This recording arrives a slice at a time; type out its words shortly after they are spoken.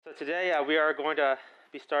So today we are going to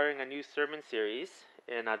be starting a new sermon series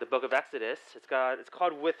in the book of Exodus. It's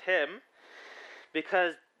called With Him,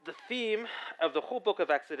 because the theme of the whole book of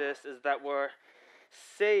Exodus is that we're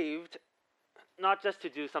saved not just to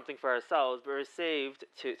do something for ourselves, but we're saved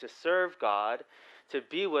to serve God, to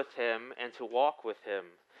be with Him, and to walk with Him.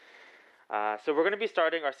 So we're going to be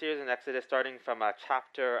starting our series in Exodus, starting from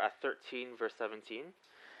chapter 13, verse 17.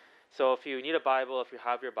 So if you need a Bible, if you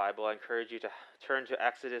have your Bible, I encourage you to turn to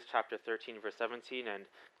Exodus chapter 13, verse 17, and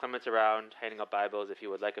Clement's around handing out Bibles if you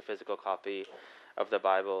would like a physical copy of the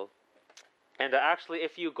Bible. And actually,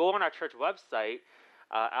 if you go on our church website,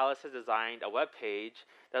 Alice has designed a web page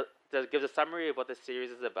that gives a summary of what this series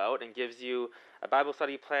is about and gives you a Bible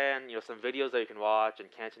study plan, some videos that you can watch in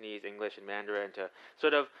Cantonese, English, and Mandarin to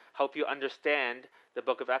sort of help you understand the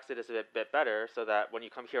book of Exodus a bit better, so that when you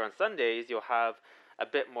come here on Sundays, you'll have a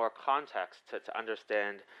bit more context to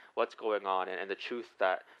understand what's going on and the truth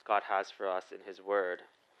that God has for us in His Word.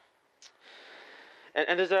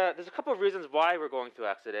 And there's a couple of reasons why we're going through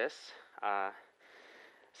Exodus.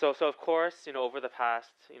 So of course, over the past,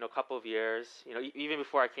 couple of years, even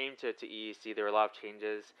before I came to EEC, there were a lot of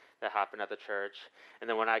changes that happened at the church. And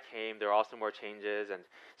then when I came, there were also more changes. And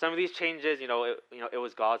some of these changes, it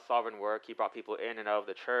was God's sovereign work. He brought people in and out of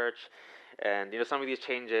the church. And, some of these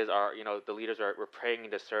changes are, the leaders were praying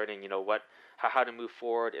and discerning, how to move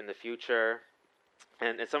forward in the future.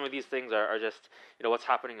 And some of these things are just, what's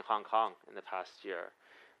happening in Hong Kong in the past year,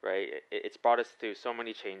 right? It's brought us through so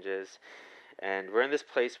many changes. And we're in this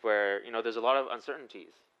place where, there's a lot of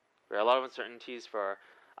uncertainties. There are a lot of uncertainties for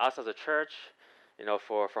us as a church,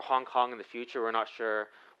 for Hong Kong in the future. We're not sure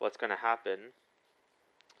what's going to happen.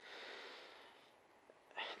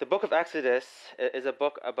 The book of Exodus is a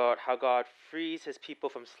book about how God frees His people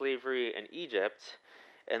from slavery in Egypt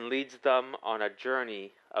and leads them on a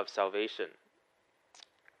journey of salvation.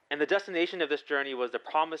 And the destination of this journey was the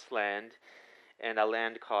Promised Land and a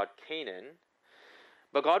land called Canaan.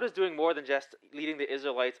 But God was doing more than just leading the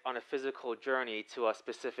Israelites on a physical journey to a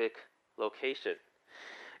specific location.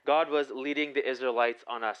 God was leading the Israelites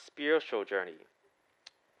on a spiritual journey.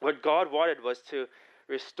 What God wanted was to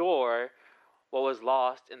restore what was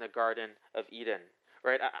lost in the Garden of Eden.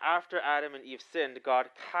 Right? After Adam and Eve sinned, God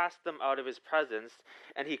cast them out of His presence,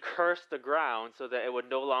 and He cursed the ground so that it would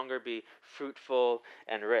no longer be fruitful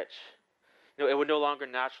and rich. It would no longer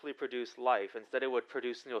naturally produce life. Instead, it would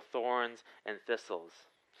produce thorns and thistles.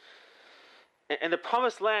 And the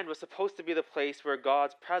Promised Land was supposed to be the place where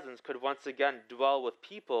God's presence could once again dwell with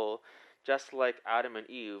people, just like Adam and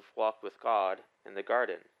Eve walked with God in the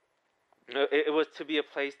garden. It was to be a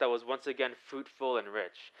place that was once again fruitful and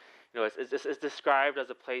rich. It's described as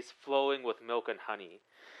a place flowing with milk and honey.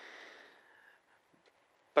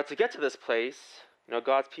 But to get to this place,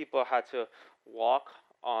 God's people had to walk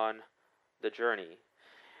on the journey.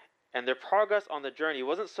 And their progress on the journey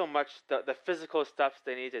wasn't so much the physical steps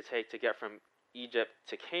they needed to take to get from Egypt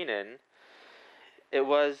to Canaan. It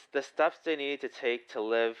was the steps they needed to take to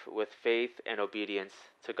live with faith and obedience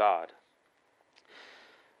to God.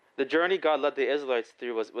 The journey God led the Israelites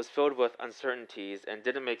through was filled with uncertainties and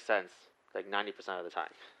didn't make sense like 90% of the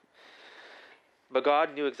time. But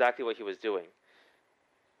God knew exactly what He was doing.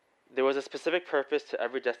 There was a specific purpose to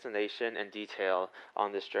every destination and detail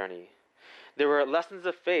on this journey. There were lessons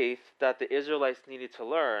of faith that the Israelites needed to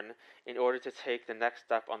learn in order to take the next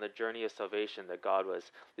step on the journey of salvation that God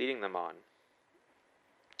was leading them on.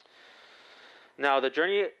 Now, the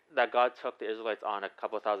journey that God took the Israelites on a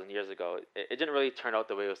couple of thousand years ago, it didn't really turn out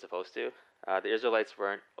the way it was supposed to. The Israelites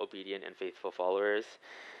weren't obedient and faithful followers.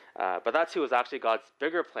 But that too was actually God's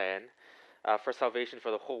bigger plan for salvation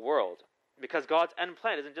for the whole world. Because God's end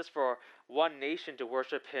plan isn't just for one nation to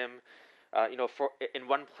worship Him, in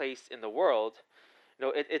one place in the world.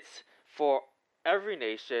 It's for every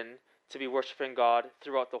nation to be worshiping God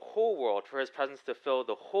throughout the whole world, for His presence to fill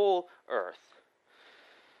the whole earth.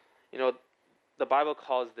 The Bible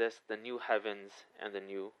calls this the new heavens and the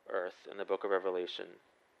new earth in the book of Revelation.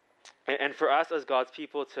 And for us as God's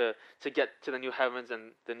people to get to the new heavens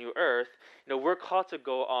and the new earth, we're called to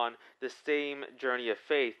go on the same journey of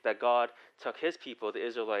faith that God took His people, the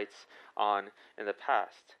Israelites, on in the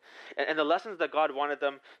past. And the lessons that God wanted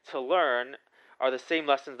them to learn are the same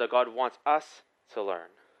lessons that God wants us to learn.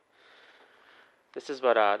 This is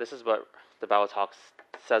what the Bible talks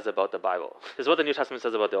says about the Bible. This is what the New Testament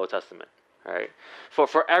says about the Old Testament. Right?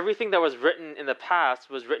 For everything that was written in the past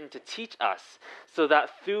was written to teach us, so that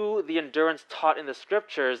through the endurance taught in the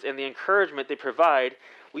Scriptures and the encouragement they provide,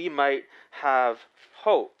 we might have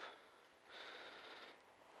hope.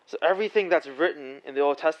 So everything that's written in the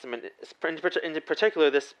Old Testament, in particular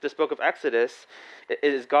this book of Exodus,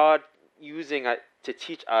 is God using it to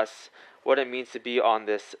teach us what it means to be on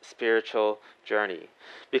this spiritual journey.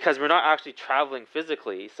 Because we're not actually traveling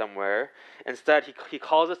physically somewhere. Instead, he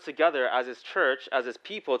calls us together as his church, as his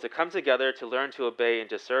people, to come together to learn to obey and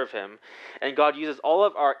to serve him. And God uses all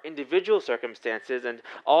of our individual circumstances and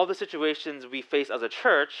all the situations we face as a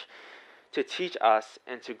church to teach us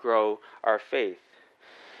and to grow our faith.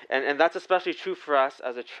 And that's especially true for us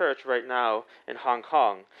as a church right now in Hong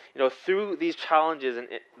Kong. Through these challenges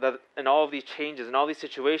and all of these changes and all these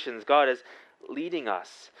situations, God is leading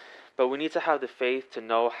us. But we need to have the faith to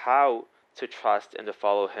know how to trust and to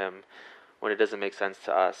follow him when it doesn't make sense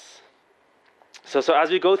to us. So as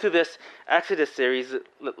we go through this Exodus series,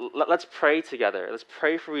 let's pray together. Let's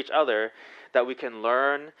pray for each other that we can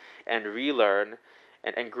learn and relearn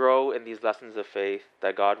and grow in these lessons of faith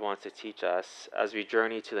that God wants to teach us as we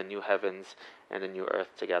journey to the new heavens and the new earth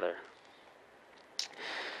together.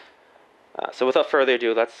 So without further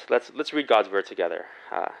ado, let's read God's word together.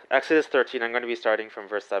 Exodus 13, I'm going to be starting from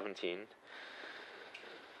verse 17.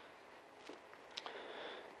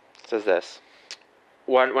 It says this: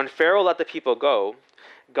 When Pharaoh let the people go,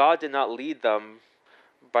 God did not lead them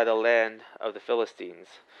by the land of the Philistines,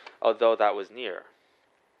 although that was near.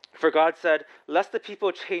 For God said, "Lest the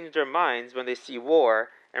people change their minds when they see war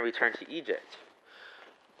and return to Egypt."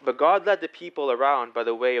 But God led the people around by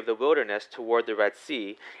the way of the wilderness toward the Red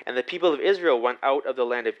Sea, and the people of Israel went out of the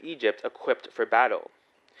land of Egypt equipped for battle.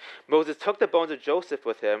 Moses took the bones of Joseph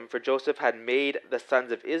with him, for Joseph had made the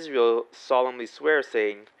sons of Israel solemnly swear,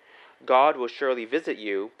 saying, "God will surely visit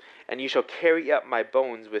you, and you shall carry up my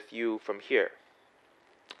bones with you from here."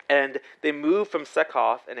 And they moved from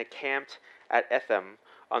Succoth and encamped at Etham,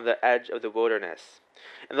 on the edge of the wilderness.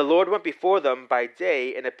 And the Lord went before them by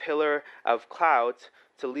day in a pillar of clouds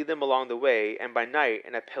to lead them along the way, and by night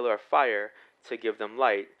in a pillar of fire to give them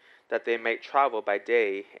light, that they might travel by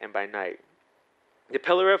day and by night. The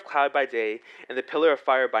pillar of cloud by day and the pillar of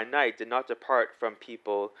fire by night did not depart from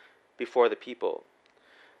people before the people.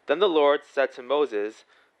 Then the Lord said to Moses,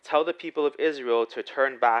 "Tell the people of Israel to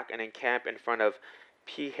turn back and encamp in front of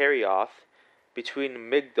Pi-hahiroth, between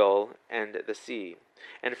Migdol and the sea.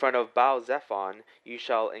 In front of Baal-zephon you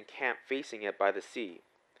shall encamp facing it by the sea.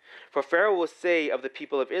 For Pharaoh will say of the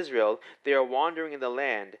people of Israel, they are wandering in the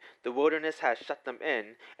land, the wilderness has shut them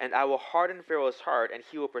in, and I will harden Pharaoh's heart, and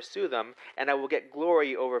he will pursue them, and I will get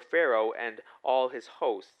glory over Pharaoh and all his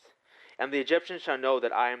hosts. And the Egyptians shall know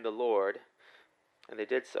that I am the Lord." And they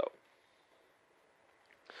did so.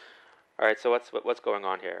 All right, so what's going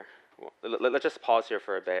on here? Let's just pause here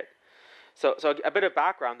for a bit. So a bit of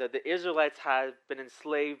background, that the Israelites had been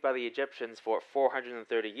enslaved by the Egyptians for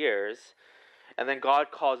 430 years, and then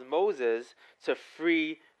God calls Moses to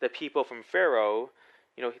free the people from Pharaoh.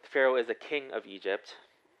 Pharaoh is the king of Egypt.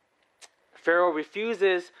 Pharaoh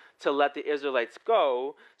refuses to let the Israelites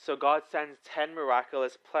go, so God sends 10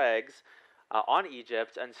 miraculous plagues on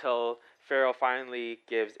Egypt until Pharaoh finally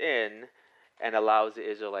gives in and allows the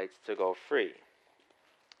Israelites to go free.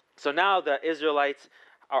 So now the Israelites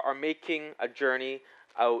are making a journey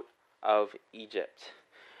out of Egypt.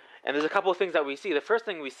 And there's a couple of things that we see. The first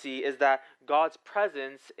thing we see is that God's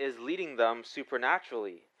presence is leading them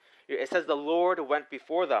supernaturally. It says the Lord went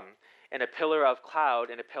before them in a pillar of cloud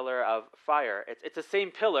and a pillar of fire. It's the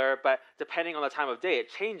same pillar, but depending on the time of day, it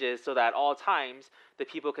changes so that at all times the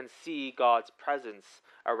people can see God's presence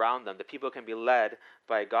around them. The people can be led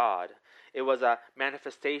by God. It was a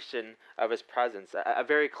manifestation of his presence, a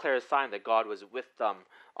very clear sign that God was with them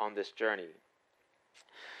on this journey.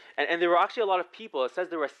 And there were actually a lot of people. It says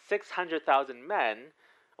there were 600,000 men,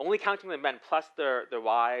 only counting the men plus their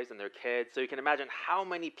wives and their kids. So you can imagine how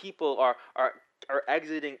many people are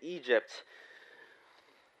exiting Egypt.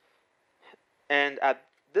 And at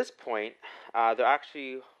this point, they're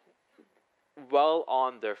actually well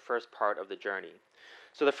on their first part of the journey.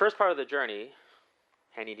 So the first part of the journey,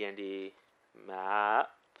 handy dandy map.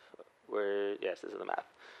 Yes, this is the map.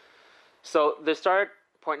 So they start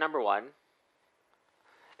point number 1.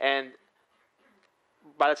 And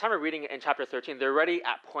by the time we're reading in chapter 13, they're already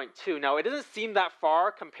at point 2. Now, it doesn't seem that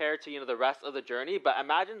far compared to the rest of the journey, but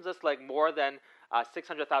imagine just like more than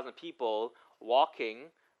 600,000 people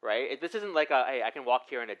walking, right? This isn't like hey, I can walk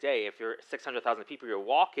here in a day. If you're 600,000 people, you're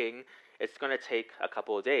walking, it's going to take a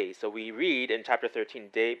couple of days. So we read in chapter 13,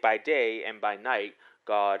 day by day and by night,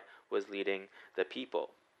 God was leading the people.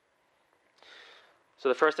 So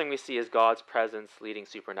the first thing we see is God's presence leading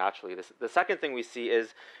supernaturally. The second thing we see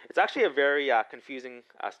is it's actually a very confusing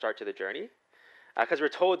start to the journey, because we're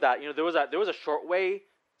told that there was a short way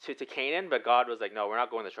to Canaan, but God was like, no, we're not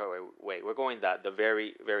going the short way. We're going the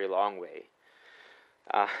very, very long way.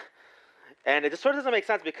 And it just sort of doesn't make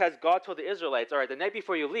sense because God told the Israelites, all right, the night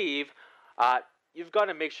before you leave, you've got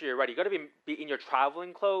to make sure you're ready. You've got to be in your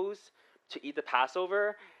traveling clothes to eat the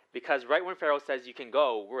Passover, because right when Pharaoh says you can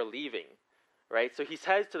go, we're leaving, right? So he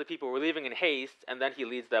says to the people, we're leaving in haste, and then he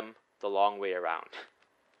leads them the long way around.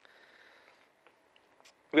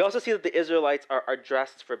 We also see that the Israelites are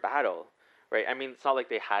dressed for battle, right? I mean, it's not like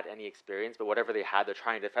they had any experience, but whatever they had, they're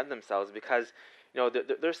trying to defend themselves because,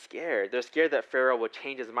 they're scared. They're scared that Pharaoh would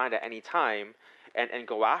change his mind at any time and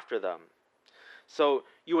go after them. So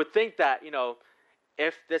you would think that,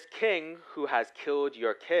 if this king who has killed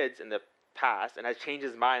your kids in the past and has changed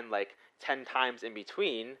his mind like 10 times in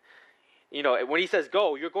between, when he says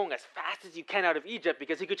go, you're going as fast as you can out of Egypt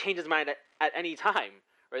because he could change his mind at any time.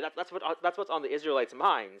 Right? That's what's on the Israelites'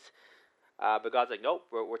 minds. But God's like, nope,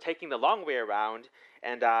 we're taking the long way around,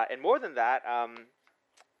 and more than that,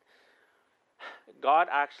 God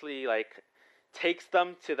actually takes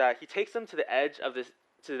them to the edge of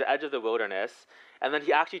the wilderness, and then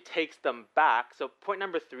he actually takes them back. So point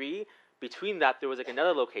number 3, between that there was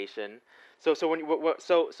another location. So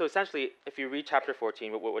essentially, if you read chapter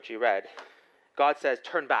 14, what you read, God says,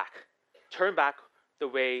 turn back the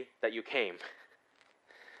way that you came.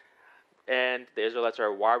 And the Israelites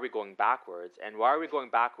are, why are we going backwards? And why are we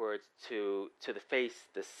going backwards to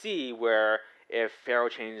the sea, where if Pharaoh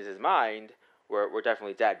changes his mind, we're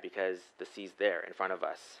definitely dead because the sea's there in front of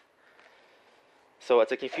us. So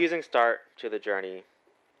it's a confusing start to the journey.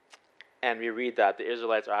 And we read that the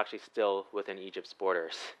Israelites are actually still within Egypt's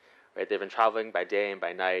borders. Right? They've been traveling by day and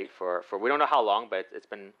by night for we don't know how long, but it's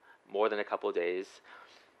been more than a couple of days.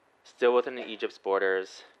 Still within Egypt's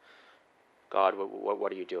borders. God,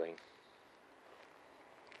 what are you doing?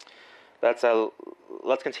 Let's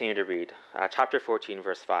continue to read. Chapter 14,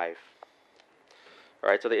 verse 5. All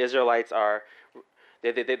right, so the Israelites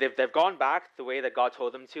they've gone back the way that God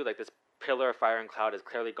told them to. Like, this pillar of fire and cloud has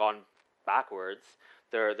clearly gone backwards.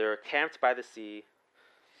 They're camped by the sea.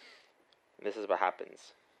 And this is what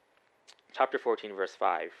happens. Chapter 14, verse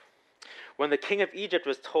 5. When the king of Egypt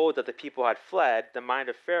was told that the people had fled, the mind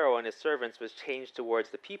of Pharaoh and his servants was changed towards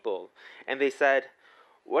the people. And they said,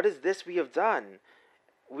 what is this we have done?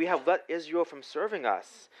 We have let Israel from serving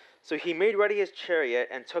us. So he made ready his chariot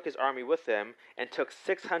and took his army with him, and took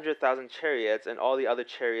 600,000 chariots and all the other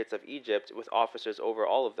chariots of Egypt with officers over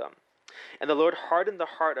all of them. And the Lord hardened the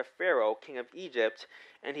heart of Pharaoh, king of Egypt,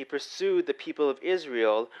 and he pursued the people of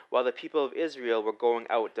Israel, while the people of Israel were going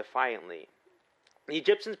out defiantly. The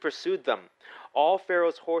Egyptians pursued them, all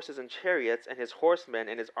Pharaoh's horses and chariots, and his horsemen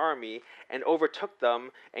and his army, and overtook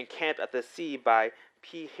them, and camped at the sea by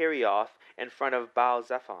Pi-Hahiroth in front of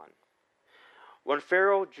Baal-Zephon. When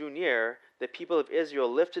Pharaoh drew near, the people of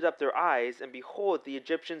Israel lifted up their eyes, and behold, the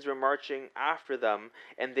Egyptians were marching after them,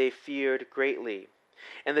 and they feared greatly.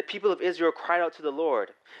 And the people of Israel cried out to the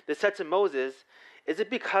Lord. They said to Moses, is it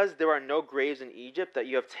because there are no graves in Egypt that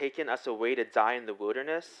you have taken us away to die in the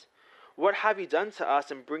wilderness? What have you done to us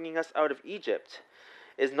in bringing us out of Egypt?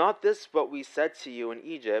 Is not this what we said to you in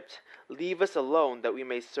Egypt? Leave us alone that we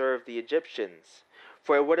may serve the Egyptians.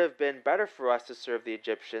 For it would have been better for us to serve the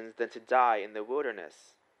Egyptians than to die in the wilderness.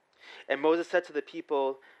 And Moses said to the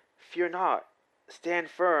people, fear not, stand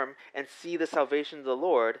firm and see the salvation of the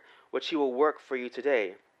Lord, which he will work for you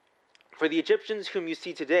today. For the Egyptians whom you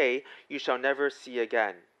see today, you shall never see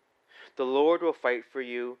again. The Lord will fight for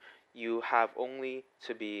you. You have only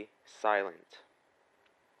to be silent.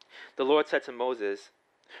 The Lord said to Moses,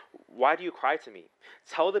 why do you cry to me?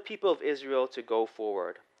 Tell the people of Israel to go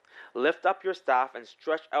forward. Lift up your staff and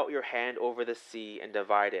stretch out your hand over the sea and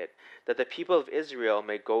divide it, that the people of Israel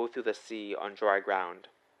may go through the sea on dry ground.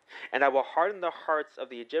 And I will harden the hearts of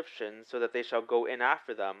the Egyptians so that they shall go in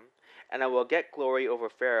after them, and I will get glory over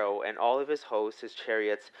Pharaoh and all of his hosts, his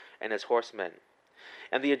chariots, and his horsemen.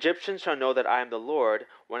 And the Egyptians shall know that I am the Lord,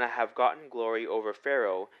 when I have gotten glory over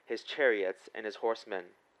Pharaoh, his chariots, and his horsemen.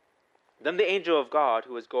 Then the angel of God,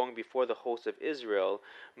 who was going before the host of Israel,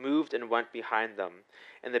 moved and went behind them.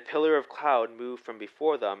 And the pillar of cloud moved from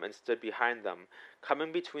before them and stood behind them,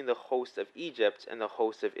 coming between the host of Egypt and the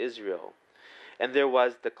host of Israel. And there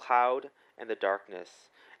was the cloud and the darkness,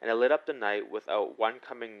 and it lit up the night without one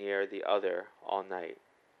coming near the other all night.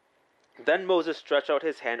 Then Moses stretched out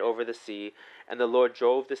his hand over the sea, and the Lord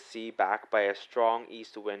drove the sea back by a strong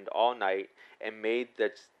east wind all night, and made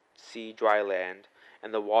the sea dry land,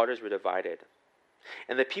 and the waters were divided.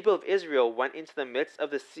 And the people of Israel went into the midst of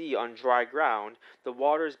the sea on dry ground, the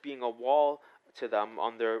waters being a wall to them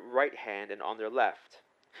on their right hand and on their left.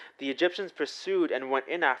 The Egyptians pursued and went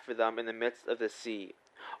in after them in the midst of the sea.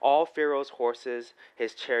 all Pharaoh's horses,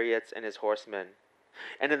 his chariots, and his horsemen.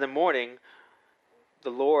 And in the morning, the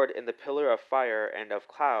Lord in the pillar of fire and of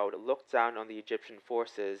cloud looked down on the Egyptian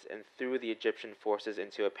forces and threw the Egyptian forces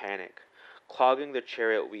into a panic, clogging their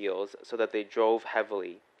chariot wheels so that they drove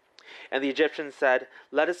heavily. And the Egyptians said,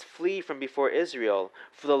 "Let us flee from before Israel,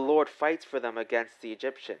 for the Lord fights for them against the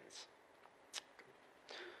Egyptians."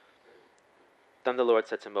 Then the Lord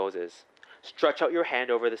said to Moses, "Stretch out your hand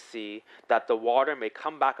over the sea, that the water may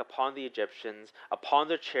come back upon the Egyptians, upon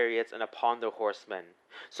their chariots, and upon their horsemen."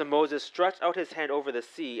 So Moses stretched out his hand over the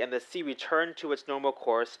sea, and the sea returned to its normal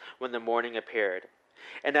course when the morning appeared.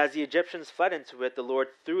 And as the Egyptians fled into it, the Lord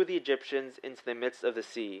threw the Egyptians into the midst of the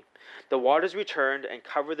sea. The waters returned and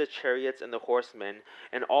covered the chariots and the horsemen,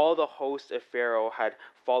 and all the host of Pharaoh had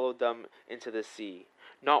followed them into the sea.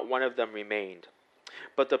 Not one of them remained.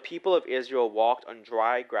 But the people of Israel walked on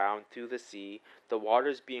dry ground through the sea, the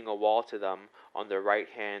waters being a wall to them on their right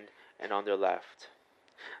hand and on their left.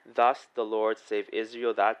 Thus the Lord saved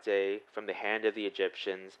Israel that day from the hand of the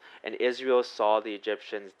Egyptians, and Israel saw the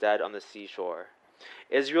Egyptians dead on the seashore.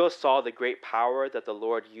 Israel saw the great power that the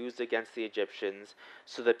Lord used against the Egyptians,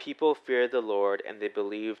 so the people feared the Lord, and they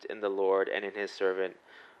believed in the Lord and in his servant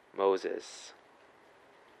Moses.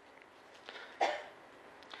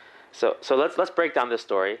 So let's break down this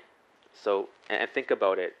story, and think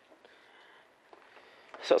about it.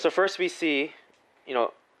 So first we see,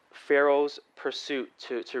 Pharaoh's pursuit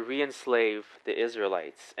to re-enslave the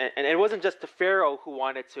Israelites, and it wasn't just the Pharaoh who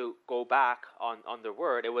wanted to go back on their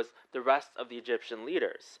word. It was the rest of the Egyptian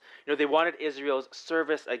leaders. They wanted Israel's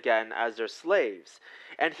service again as their slaves,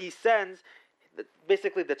 and he sends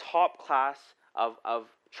basically the top class of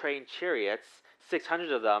trained chariots,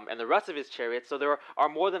 600 of them, and the rest of his chariots. So there are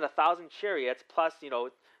more than 1,000 chariots, plus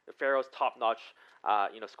the Pharaoh's top-notch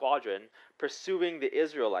squadron pursuing the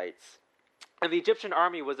Israelites. And the Egyptian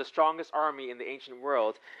army was the strongest army in the ancient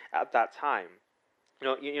world at that time.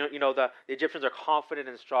 The Egyptians are confident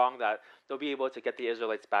and strong that they'll be able to get the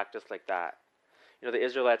Israelites back just like that. The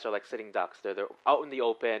Israelites are like sitting ducks. They're out in the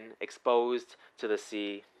open, exposed to the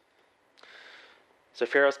sea. So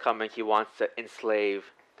Pharaoh's coming. He wants to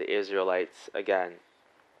enslave the Israelites again.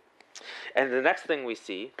 And the next thing we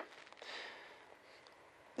see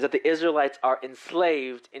is that the Israelites are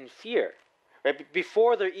enslaved in fear. Right?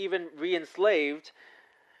 Before they're even re-enslaved,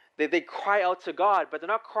 they cry out to God, but they're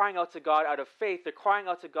not crying out to God out of faith. They're crying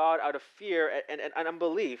out to God out of fear and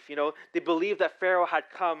unbelief. They believed that Pharaoh had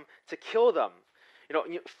come to kill them.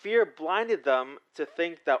 Fear blinded them to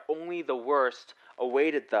think that only the worst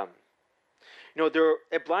awaited them.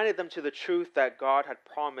 It blinded them to the truth that God had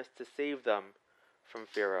promised to save them from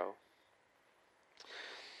Pharaoh.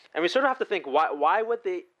 And we sort of have to think, why would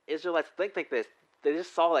the Israelites think like this? They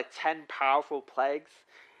just saw like 10 powerful plagues,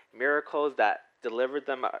 miracles that delivered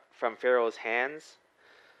them from Pharaoh's hands.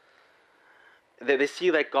 They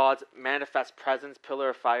see like God's manifest presence, pillar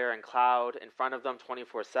of fire and cloud in front of them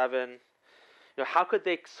 24/7. How could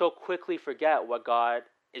they so quickly forget what God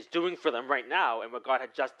is doing for them right now and what God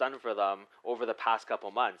had just done for them over the past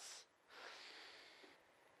couple months?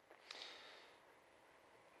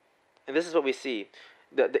 And this is what we see.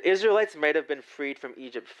 The Israelites might have been freed from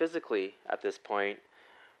Egypt physically at this point,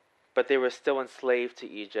 but they were still enslaved to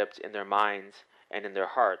Egypt in their minds and in their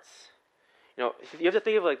hearts. You have to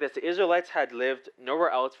think of it like this. The Israelites had lived nowhere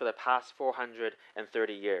else for the past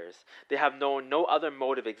 430 years. They have known no other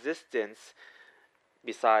mode of existence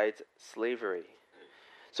besides slavery.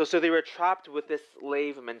 So they were trapped with this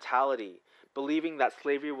slave mentality, believing that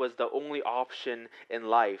slavery was the only option in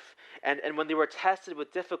life. And when they were tested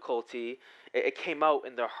with difficulty, it came out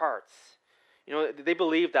in their hearts. They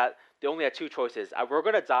believed that they only had two choices. We're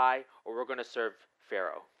going to die or we're going to serve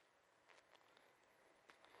Pharaoh.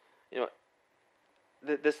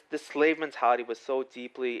 This slave mentality was so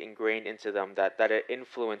deeply ingrained into them that it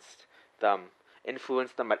influenced them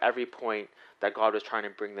at every point that God was trying to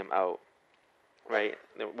bring them out. Right?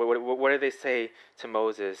 What did they say to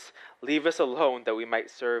Moses? "Leave us alone that we might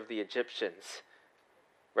serve the Egyptians."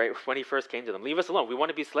 Right? When he first came to them, "Leave us alone. We want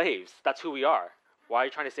to be slaves. That's who we are. Why are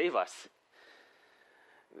you trying to save us?"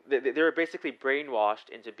 They were basically brainwashed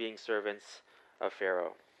into being servants of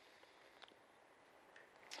Pharaoh.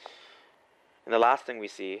 And the last thing we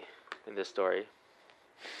see in this story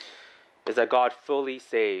is that God fully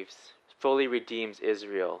redeems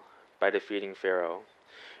Israel by defeating Pharaoh.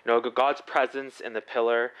 God's presence in the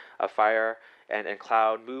pillar of fire and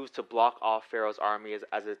cloud moves to block off Pharaoh's army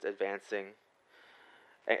as it's advancing.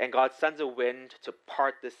 And God sends a wind to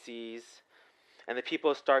part the seas, and the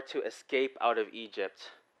people start to escape out of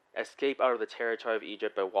Egypt, escape out of the territory of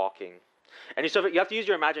Egypt by walking. And you have to use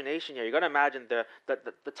your imagination here. You got to imagine the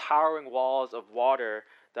towering walls of water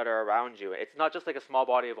that are around you. It's not just like a small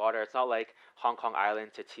body of water. It's not like Hong Kong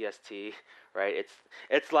Island to TST, right?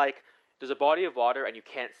 It's like there's a body of water and you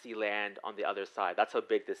can't see land on the other side. That's how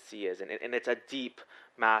big the sea is, and it's a deep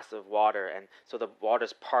mass of water, and so the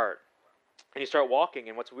waters part. And you start walking,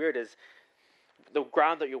 and what's weird is the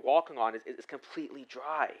ground that you're walking on is completely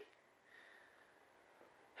dry.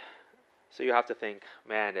 So you have to think,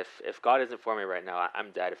 man, if God isn't for me right now,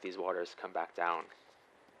 I'm dead if these waters come back down.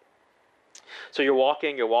 So you're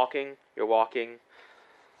walking.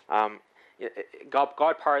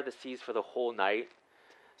 God parted the seas for the whole night.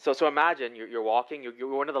 So imagine you're walking.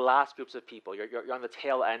 You're one of the last groups of people. You're on the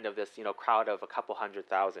tail end of this crowd of a couple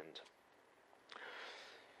 100,000.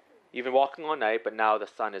 You've been walking all night, but now the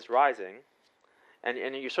sun is rising, and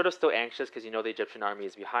you're sort of still anxious because the Egyptian army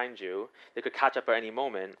is behind you. They could catch up at any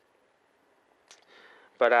moment.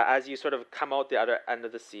 But as you sort of come out the other end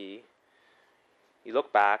of the sea, you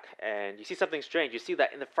look back and you see something strange. You see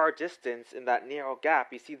that in the far distance, in that narrow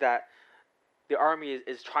gap, you see that the army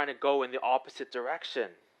is trying to go in the opposite direction.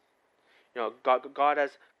 God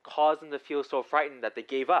has caused them to feel so frightened that they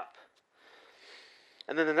gave up.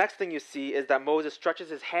 And then the next thing you see is that Moses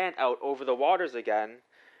stretches his hand out over the waters again,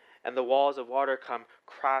 and the walls of water come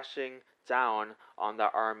crashing down on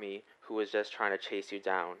the army who was just trying to chase you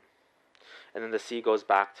down. And then the sea goes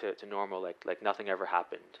back to normal, like nothing ever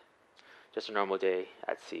happened. Just a normal day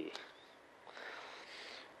at sea.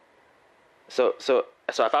 So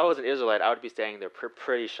if I was an Israelite, I would be standing there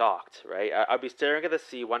pretty shocked, right? I'd be staring at the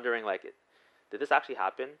sea, wondering, did this actually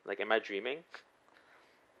happen? Am I dreaming?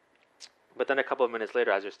 But then a couple of minutes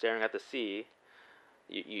later, as you're staring at the sea,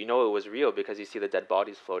 you know it was real because you see the dead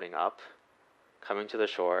bodies floating up, coming to the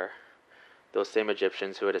shore, those same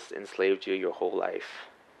Egyptians who had enslaved you your whole life.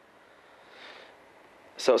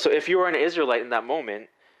 So if you were an Israelite in that moment,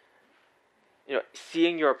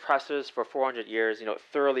 seeing your oppressors for 400 years,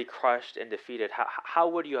 thoroughly crushed and defeated, how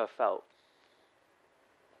would you have felt?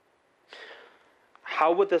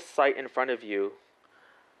 How would the sight in front of you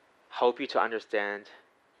help you to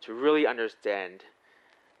really understand,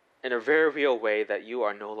 in a very real way, that you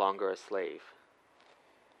are no longer a slave?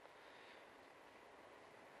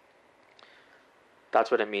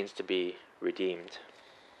 That's what it means to be redeemed.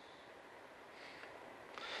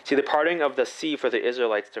 See, the parting of the sea for the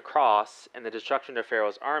Israelites to cross and the destruction of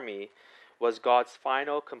Pharaoh's army was God's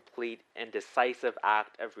final, complete, and decisive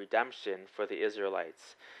act of redemption for the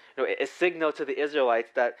Israelites. It signaled to the Israelites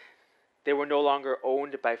that they were no longer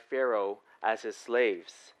owned by Pharaoh as his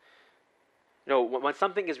slaves. When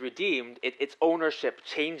something is redeemed, its ownership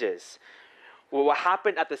changes. What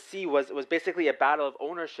happened at the sea was basically a battle of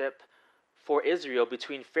ownership for Israel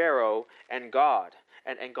between Pharaoh and God,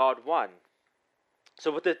 and God won.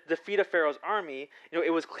 So with the defeat of Pharaoh's army,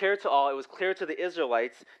 it was clear to all, it was clear to the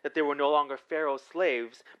Israelites that they were no longer Pharaoh's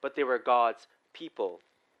slaves, but they were God's people.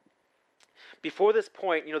 Before this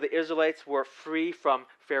point, the Israelites were free from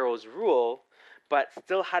Pharaoh's rule, but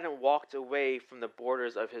still hadn't walked away from the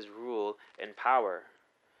borders of his rule and power.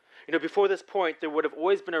 Before this point, there would have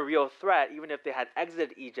always been a real threat, even if they had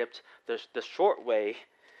exited Egypt the short way,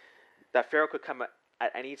 that Pharaoh could come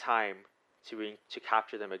at any time to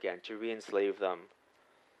capture them again, to re-enslave them.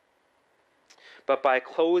 But by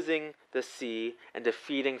closing the sea and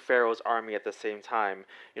defeating Pharaoh's army at the same time,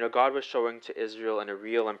 God was showing to Israel in a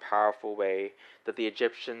real and powerful way that the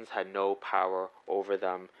Egyptians had no power over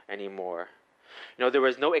them anymore. There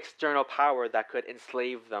was no external power that could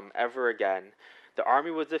enslave them ever again. The army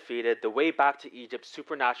was defeated. The way back to Egypt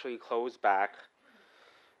supernaturally closed back.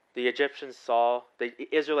 The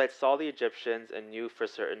Israelites saw the Egyptians and knew for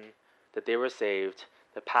certain that they were saved.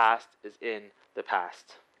 The past is in the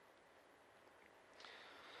past.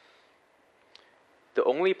 The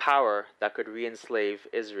only power that could re-enslave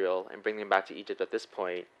Israel and bring them back to Egypt at this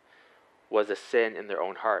point was a sin in their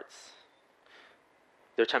own hearts.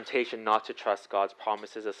 Their temptation not to trust God's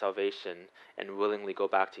promises of salvation and willingly go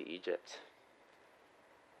back to Egypt.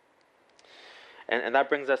 And that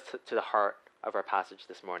brings us to the heart of our passage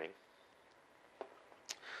this morning.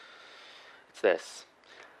 It's this: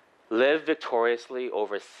 live victoriously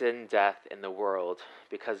over sin, death in the world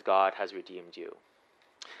because God has redeemed you.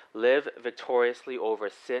 Live victoriously over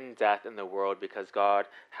sin, death in the world because God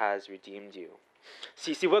has redeemed you.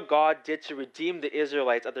 See what God did to redeem the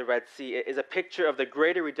Israelites at the Red Sea is a picture of the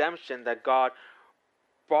greater redemption that God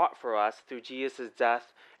brought for us through Jesus'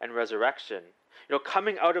 death and resurrection.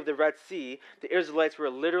 Coming out of the Red Sea, the Israelites were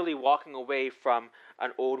literally walking away from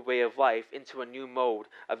an old way of life into a new mode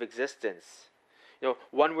of existence.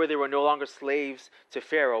 One where they were no longer slaves to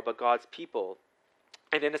Pharaoh, but God's people.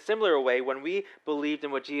 And in a similar way, when we believed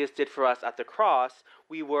in what Jesus did for us at the cross,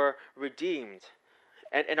 we were redeemed.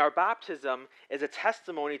 And our baptism is a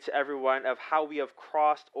testimony to everyone of how we have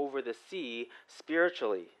crossed over the sea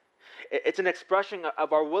spiritually. It's an expression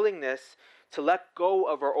of our willingness to let go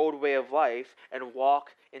of our old way of life and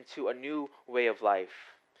walk into a new way of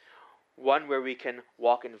life. One where we can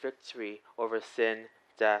walk in victory over sin,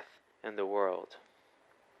 death, and the world.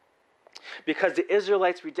 Because the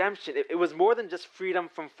Israelites' redemption, it was more than just freedom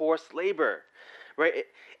from forced labor. Right?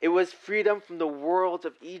 It was freedom from the world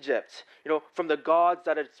of Egypt, from the gods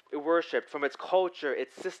that it worshipped, from its culture,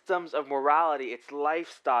 its systems of morality, its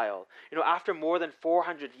lifestyle. After more than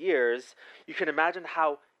 400 years, you can imagine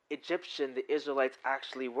how Egyptian the Israelites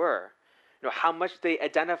actually were. How much they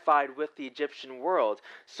identified with the Egyptian world,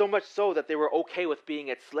 so much so that they were okay with being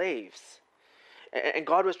its slaves. And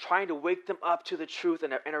God was trying to wake them up to the truth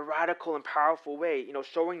in a radical and powerful way,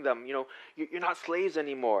 showing them, you're not slaves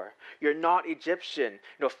anymore. You're not Egyptian.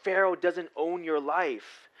 Pharaoh doesn't own your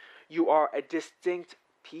life. You are a distinct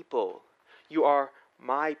people. You are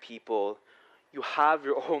my people. You have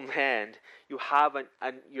your own land. You have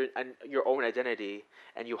your own identity.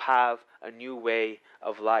 And you have a new way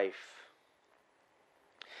of life.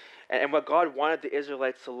 And what God wanted the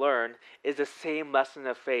Israelites to learn is the same lesson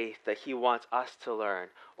of faith that He wants us to learn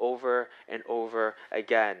over and over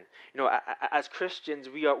again. As Christians,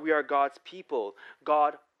 we are God's people.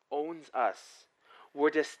 God owns us.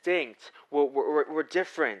 We're distinct. We're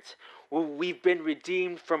different. We've been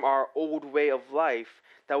redeemed from our old way of life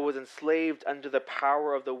that was enslaved under the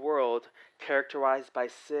power of the world, characterized by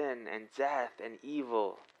sin and death and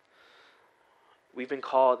evil. We've been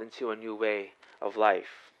called into a new way of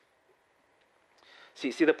life. See,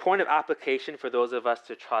 the point of application for those of us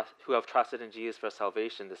who have trusted in Jesus for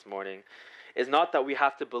salvation this morning is not that we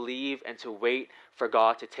have to believe and to wait for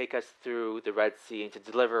God to take us through the Red Sea and to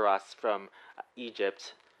deliver us from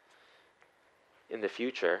Egypt in the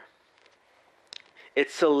future.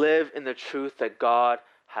 It's to live in the truth that God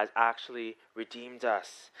has actually redeemed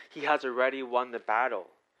us. He has already won the battle.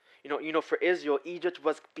 For Israel, Egypt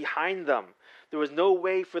was behind them. There was no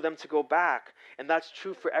way for them to go back. And that's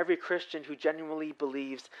true for every Christian who genuinely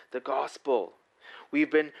believes the gospel. We've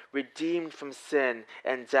been redeemed from sin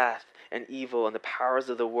and death and evil and the powers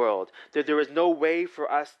of the world. There is no way for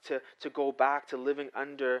us to go back to living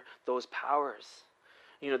under those powers.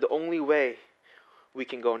 The only way we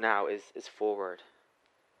can go now is forward.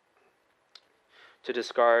 To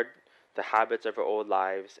discard the habits of our old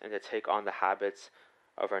lives and to take on the habits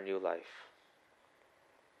of our new life.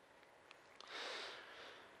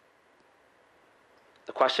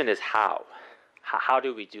 The question is how? How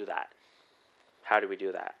do we do that? How do we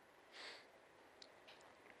do that?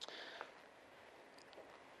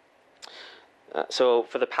 So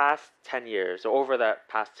for the past 10 years, or over the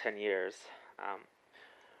past 10 years,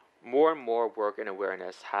 more and more work and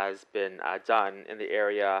awareness has been done in the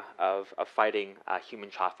area of fighting human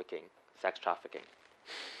trafficking, sex trafficking.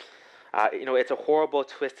 It's a horrible,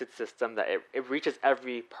 twisted system that it reaches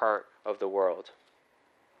every part of the world.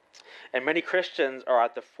 And many Christians are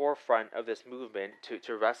at the forefront of this movement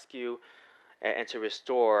to rescue and to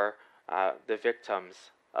restore the victims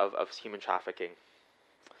of human trafficking.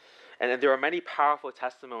 And there are many powerful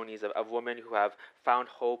testimonies of women who have found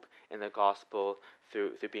hope in the gospel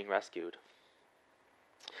through being rescued.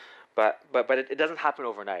 But it doesn't happen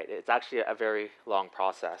overnight. It's actually a very long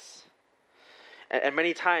process. And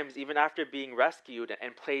many times, even after being rescued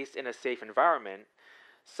and placed in a safe environment,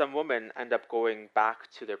 some women end up going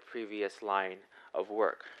back to their previous line of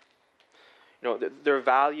work. Their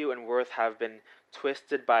value and worth have been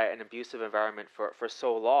twisted by an abusive environment for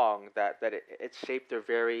so long that it shaped their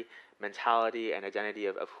very mentality and identity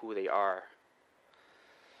of who they are.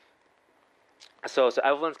 So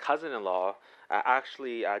Evelyn's cousin-in-law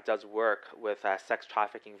actually does work with sex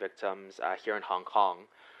trafficking victims here in Hong Kong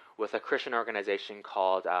with a Christian organization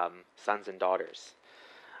called Sons and Daughters.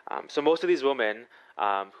 So most of these women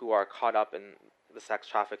who are caught up in the sex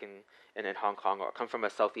trafficking in Hong Kong come from a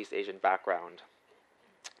Southeast Asian background.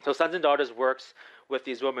 So Sons and Daughters works with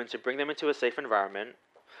these women to bring them into a safe environment,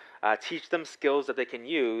 teach them skills that they can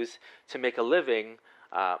use to make a living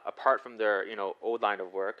apart from their old line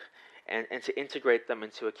of work, and to integrate them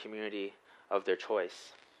into a community of their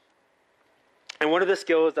choice. And one of the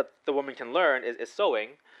skills that the woman can learn is sewing,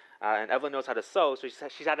 and Evelyn knows how to sew, so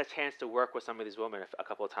she's had a chance to work with some of these women a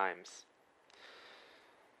couple of times.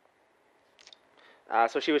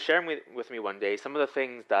 So she was sharing with me one day some of the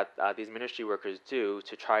things that these ministry workers do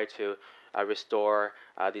to try to restore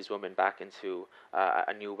these women back into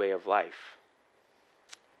a new way of life.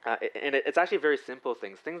 And it's actually very simple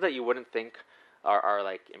things that you wouldn't think are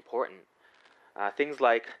like important. Things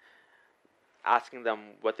like asking them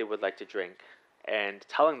what they would like to drink and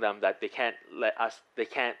telling them that they can't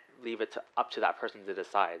leave it up to that person to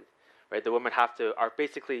decide. Right? The women are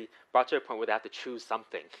basically brought to a point where they have to choose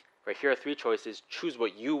something. Right? Here are three choices. Choose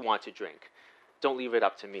what you want to drink. Don't leave it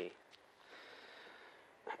up to me.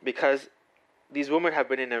 Because these women have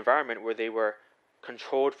been in an environment where they were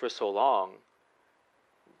controlled for so long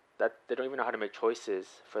that they don't even know how to make choices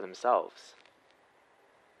for themselves.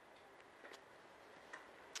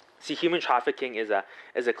 See, human trafficking is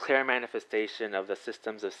a clear manifestation of the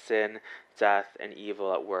systems of sin, death, and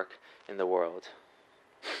evil at work in the world.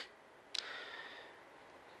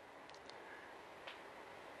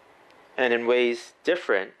 And in ways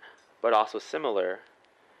different, but also similar,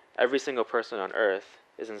 every single person on earth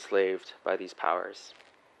is enslaved by these powers.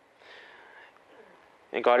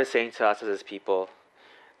 And God is saying to us as His people,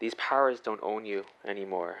 these powers don't own you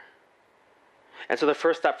anymore. And so the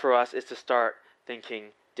first step for us is to start thinking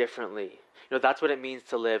differently. That's what it means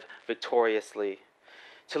to live victoriously.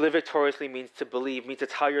 To live victoriously means to believe, means to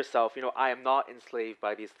tell yourself, I am not enslaved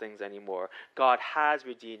by these things anymore. God has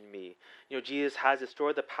redeemed me. Jesus has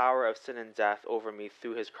destroyed the power of sin and death over me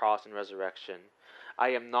through His cross and resurrection. I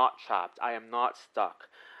am not trapped. I am not stuck.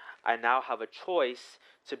 I now have a choice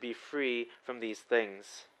to be free from these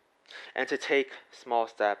things and to take small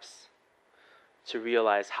steps to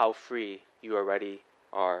realize how free you already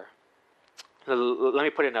are. Let me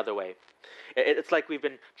put it another way. It's like we've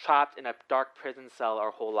been trapped in a dark prison cell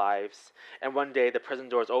our whole lives, and one day the prison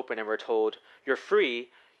doors open and we're told, you're free,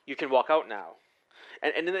 you can walk out now.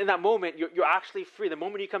 And in that moment, you're actually free. The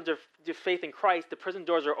moment you come to faith in Christ, the prison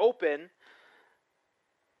doors are open,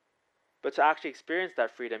 but to actually experience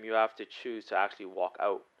that freedom, you have to choose to actually walk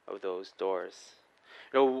out of those doors.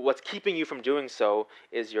 What's keeping you from doing so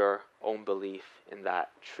is your own belief in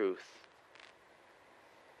that truth.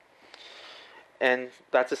 And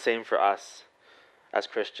that's the same for us as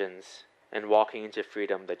Christians and walking into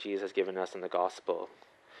freedom that Jesus has given us in the gospel.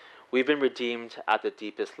 We've been redeemed at the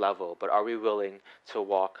deepest level, but are we willing to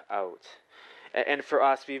walk out? And for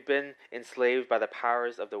us, we've been enslaved by the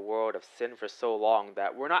powers of the world of sin for so long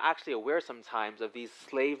that we're not actually aware sometimes of these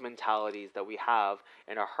slave mentalities that we have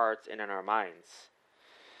in our hearts and in our minds.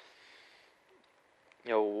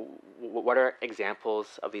 What are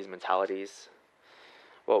examples of these mentalities?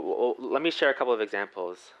 Well, let me share a couple of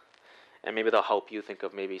examples, and maybe they'll help you think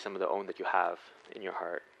of maybe some of the own that you have in your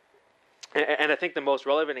heart. And I think the most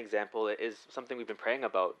relevant example is something we've been praying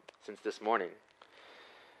about since this morning.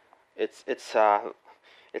 It's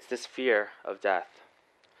this fear of death.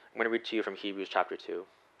 I'm going to read to you from Hebrews chapter 2.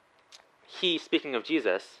 He, speaking of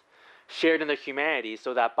Jesus, shared in their humanity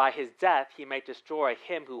so that by his death he might destroy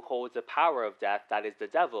him who holds the power of death, that is the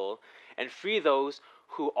devil, and free those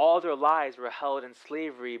who all their lives were held in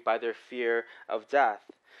slavery by their fear of death.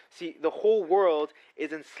 See, the whole world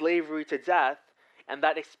is in slavery to death, and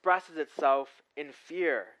that expresses itself in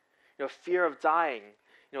fear. Fear of dying,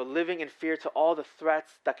 living in fear to all the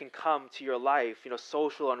threats that can come to your life,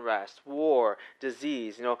 social unrest, war,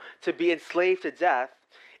 disease. To be enslaved to death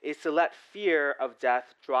is to let fear of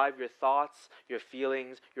death drive your thoughts, your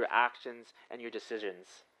feelings, your actions, and your decisions.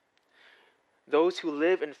 Those who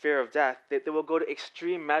live in fear of death, they will go to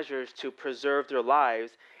extreme measures to preserve their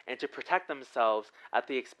lives and to protect themselves at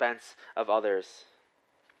the expense of others.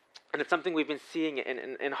 And it's something we've been seeing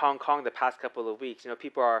in Hong Kong the past couple of weeks.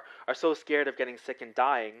 People are so scared of getting sick and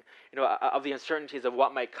dying, of the uncertainties of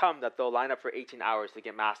what might come, that they'll line up for 18 hours to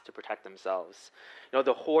get masked to protect themselves.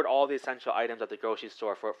 They'll hoard all the essential items at the grocery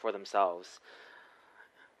store for themselves.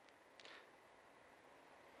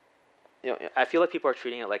 I feel like people are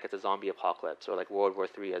treating it like it's a zombie apocalypse or like World War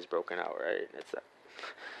III has broken out, right?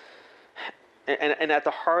 And at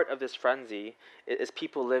the heart of this frenzy is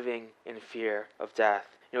people living in fear of death.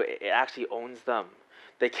 It actually owns them.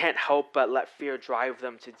 They can't help but let fear drive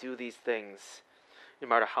them to do these things, no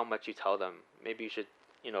matter how much you tell them. Maybe you should,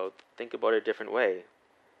 think about it a different way.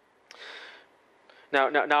 Now,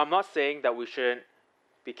 I'm not saying that we shouldn't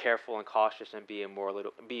be careful and cautious and be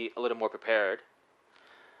a little more prepared.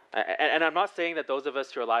 And I'm not saying that those of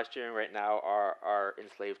us who are live streaming right now are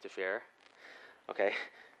enslaved to fear. Okay,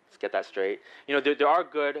 let's get that straight. There are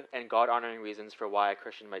good and God-honoring reasons for why a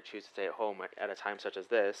Christian might choose to stay at home at a time such as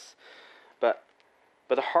this. But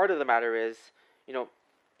the heart of the matter is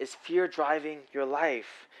fear driving your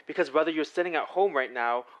life? Because whether you're sitting at home right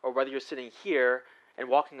now or whether you're sitting here and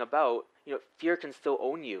walking about, fear can still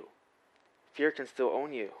own you. Fear can still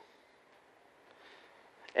own you.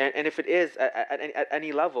 And if it is at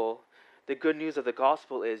any level, the good news of the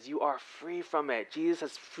gospel is you are free from it. Jesus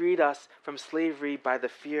has freed us from slavery by the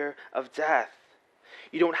fear of death.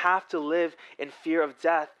 You don't have to live in fear of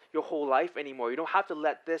death your whole life anymore. You don't have to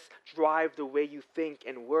let this drive the way you think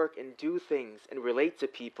and work and do things and relate to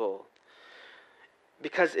people.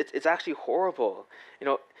 Because it's actually horrible.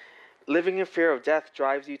 Living in fear of death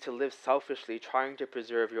drives you to live selfishly, trying to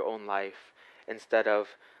preserve your own life instead of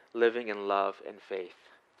living in love and faith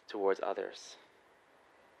towards others.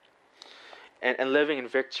 And living in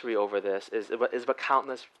victory over this is what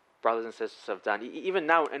countless brothers and sisters have done. Even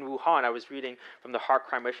now in Wuhan, I was reading from the Heart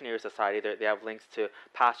Crime Missionary Society. They have links to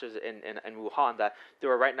pastors in Wuhan that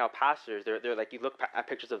there are right now pastors. They're like, you look at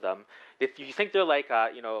pictures of them. If you think they're like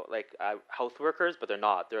health workers, but they're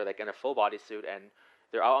not. They're like in a full bodysuit and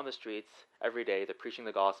they're out on the streets every day. They're preaching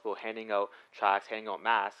the gospel, handing out tracts, handing out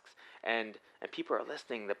masks, and people are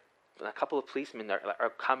listening. A couple of policemen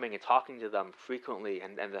are coming and talking to them frequently,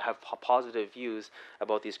 and they have positive views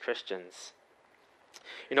about these Christians.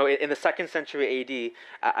 In the 2nd century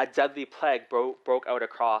AD, a deadly plague broke out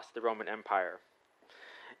across the Roman Empire.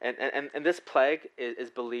 And this plague is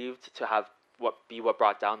believed to have what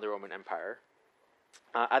brought down the Roman Empire.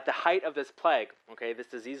 At the height of this plague, this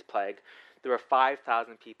disease plague, there were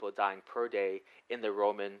 5,000 people dying per day in the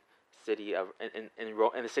Roman city of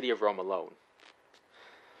in the city of Rome alone.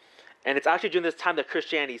 And it's actually during this time that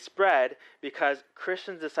Christianity spread because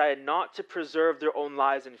Christians decided not to preserve their own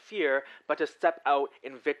lives in fear, but to step out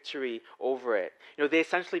in victory over it. They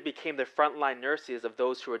essentially became the frontline nurses of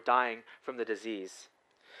those who were dying from the disease.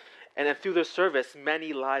 And then through their service,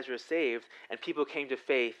 many lives were saved, and people came to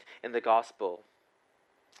faith in the gospel.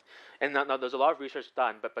 And now there's a lot of research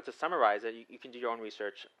done, but to summarize it, you can do your own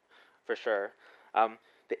research for sure.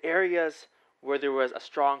 The areas where there was a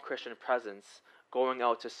strong Christian presence going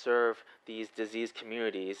out to serve these diseased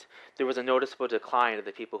communities, there was a noticeable decline of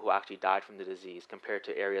the people who actually died from the disease compared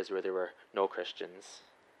to areas where there were no Christians.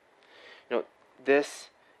 This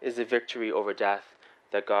is the victory over death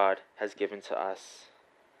that God has given to us.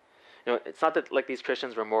 It's not that like these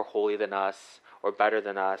Christians were more holy than us or better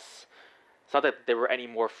than us. It's not that they were any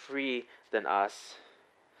more free than us.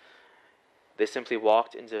 They simply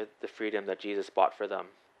walked into the freedom that Jesus bought for them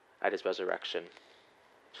at his resurrection.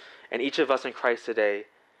 And each of us in Christ today,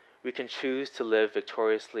 we can choose to live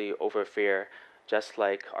victoriously over fear, just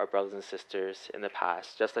like our brothers and sisters in the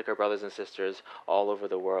past, just like our brothers and sisters all over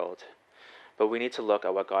the world. But we need to look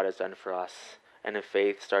at what God has done for us, and in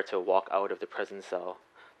faith start to walk out of the prison cell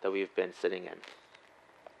that we've been sitting in.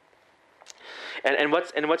 And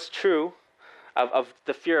what's true of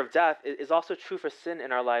the fear of death is also true for sin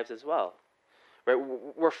in our lives as well. Right,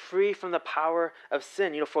 we're free from the power of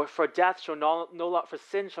sin. For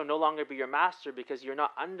sin shall no longer be your master because you're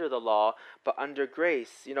not under the law, but under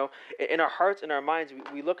grace. In our hearts, in our minds,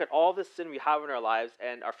 we look at all the sin we have in our lives,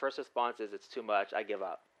 and our first response is, it's too much, I give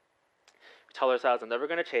up. We tell ourselves, I'm never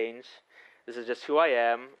going to change. This is just who I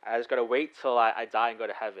am. I just got to wait till I die and go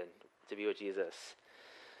to heaven to be with Jesus.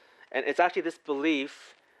 And it's actually this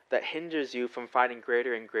belief that hinders you from finding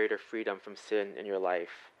greater and greater freedom from sin in your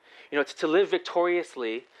life. To live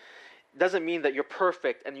victoriously doesn't mean that you're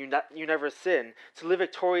perfect and you never sin. To live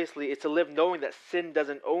victoriously is to live knowing that sin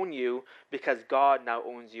doesn't own you because God now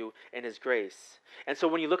owns you in his grace. And so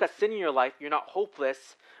when you look at sin in your life, you're not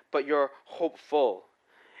hopeless, but you're hopeful.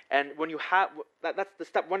 And when you have, that's the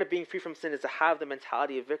step one of being free from sin, is to have the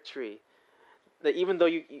mentality of victory. That even though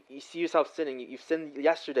you see yourself sinning, you've sinned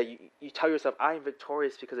yesterday, you tell yourself, I am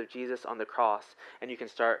victorious because of Jesus on the cross, and you can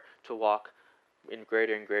start to walk in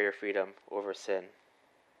greater and greater freedom over sin.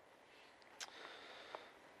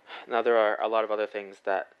 Now there are a lot of other things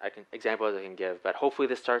examples I can give, but hopefully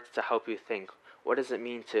this starts to help you think, what does it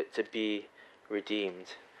mean to be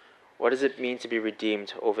redeemed? What does it mean to be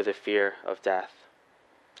redeemed over the fear of death?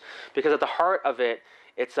 Because at the heart of it,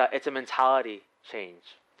 it's a mentality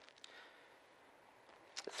change.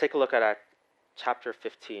 Let's take a look at chapter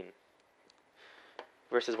 15.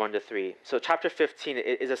 Verses 1 to 3. So chapter 15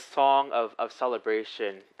 is a song of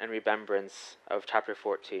celebration and remembrance of chapter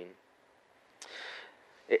 14.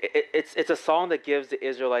 It's a song that gives the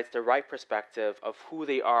Israelites the right perspective of who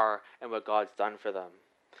they are and what God's done for them.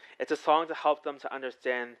 It's a song to help them to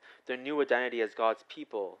understand their new identity as God's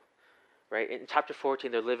people. Right? In chapter 14,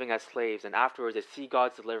 they're living as slaves, and afterwards they see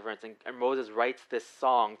God's deliverance, and Moses writes this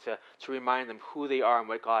song to remind them who they are and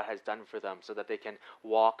what God has done for them so that they can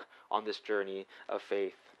walk on this journey of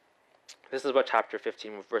faith. This is what chapter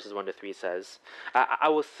 15, verses 1 to 3 says. I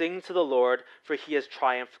will sing to the Lord, for he has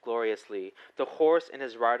triumphed gloriously. The horse and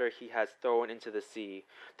his rider he has thrown into the sea.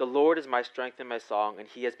 The Lord is my strength and my song, and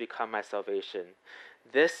he has become my salvation.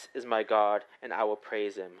 This is my God, and I will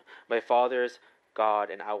praise him. My father's God,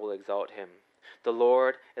 and I will exalt him. The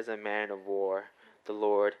Lord is a man of war. The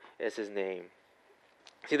Lord is his name.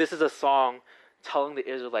 See, this is a song telling the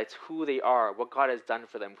Israelites who they are, what God has done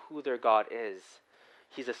for them, who their God is.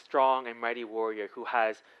 He's a strong and mighty warrior who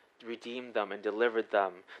has redeemed them and delivered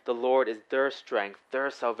them. The Lord is their strength, their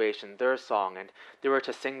salvation, their song. And they were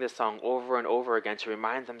to sing this song over and over again to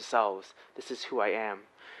remind themselves, this is who I am.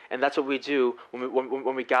 And that's what we do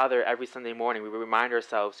when we gather every Sunday morning. We remind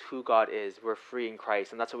ourselves who God is. We're free in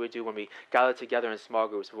Christ. And that's what we do when we gather together in small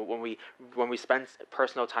groups. When we spend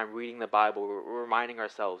personal time reading the Bible, we're reminding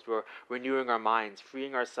ourselves. We're renewing our minds,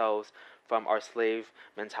 freeing ourselves from our slave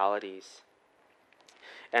mentalities.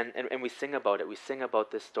 And we sing about it. We sing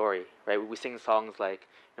about this story, right? We sing songs like,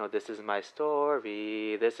 this is my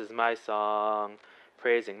story, this is my song,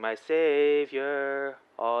 praising my Savior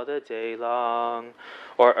all the day long.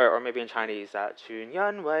 Or maybe in Chinese, that 全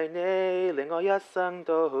因為你令我一生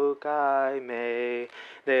都佳美，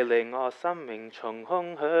你令我生命從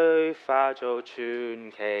空虛化做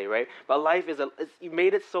傳奇, right? But life you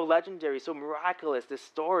made it so legendary, so miraculous, this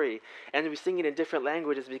story. And we sing it in different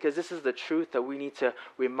languages because this is the truth that we need to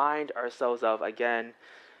remind ourselves of again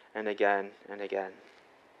and again and again.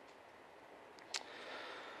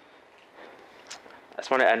 I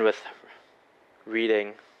just want to end with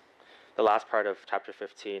reading the last part of chapter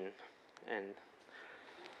 15, and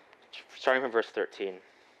starting from verse 13.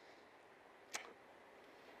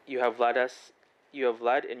 You have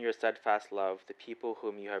led in your steadfast love the people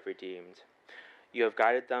whom you have redeemed. You have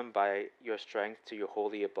guided them by your strength to your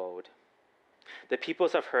holy abode. The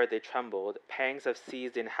peoples have heard, they trembled. Pangs have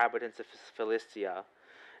seized the inhabitants of Philistia.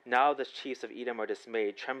 Now the chiefs of Edom are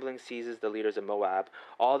dismayed. Trembling seizes the leaders of Moab.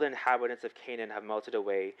 All the inhabitants of Canaan have melted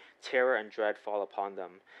away. Terror and dread fall upon them.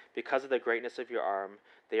 Because of the greatness of your arm,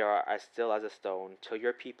 they are as still as a stone, till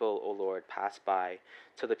your people, O Lord, pass by,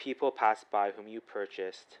 till the people pass by whom you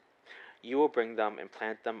purchased. You will bring them and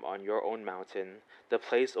plant them on your own mountain, the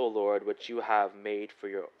place, O Lord, which you have made for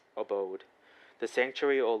your abode. The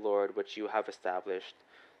sanctuary, O Lord, which you have established.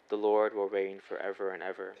 The Lord will reign forever and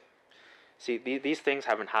ever. See, these things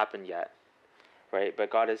haven't happened yet, right? But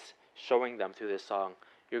God is showing them through this song,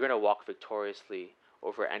 you're going to walk victoriously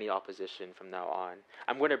over any opposition from now on.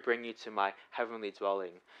 I'm going to bring you to my heavenly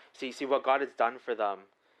dwelling. See what God has done for them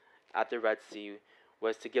at the Red Sea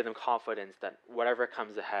was to give them confidence that whatever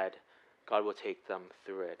comes ahead, God will take them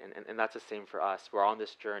through it. And that's the same for us. We're on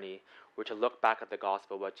this journey. We're to look back at the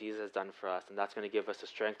gospel, what Jesus has done for us, and that's going to give us the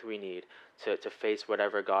strength we need to face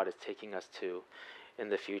whatever God is taking us to in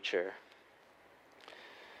the future.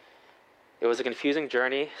 It was a confusing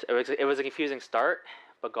journey. It was a confusing start,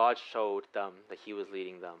 but God showed them that He was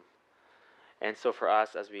leading them. And so for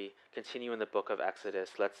us, as we continue in the book of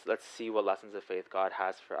Exodus, let's see what lessons of faith God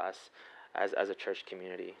has for us as a church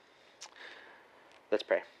community. Let's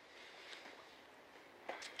pray.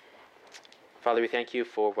 Father, we thank you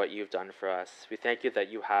for what you've done for us. We thank you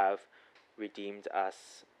that you have redeemed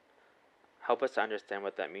us. Help us to understand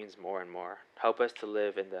what that means more and more. Help us to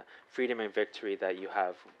live in the freedom and victory that you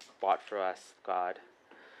have bought for us, God.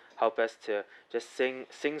 Help us to just sing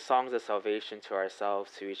songs of salvation to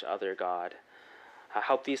ourselves, to each other, God.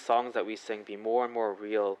 Help these songs that we sing be more and more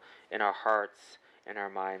real in our hearts and our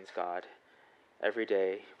minds, God. Every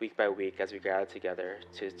day, week by week, as we gather together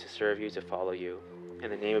to serve you, to follow you. In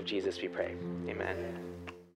the name of Jesus we pray. Amen.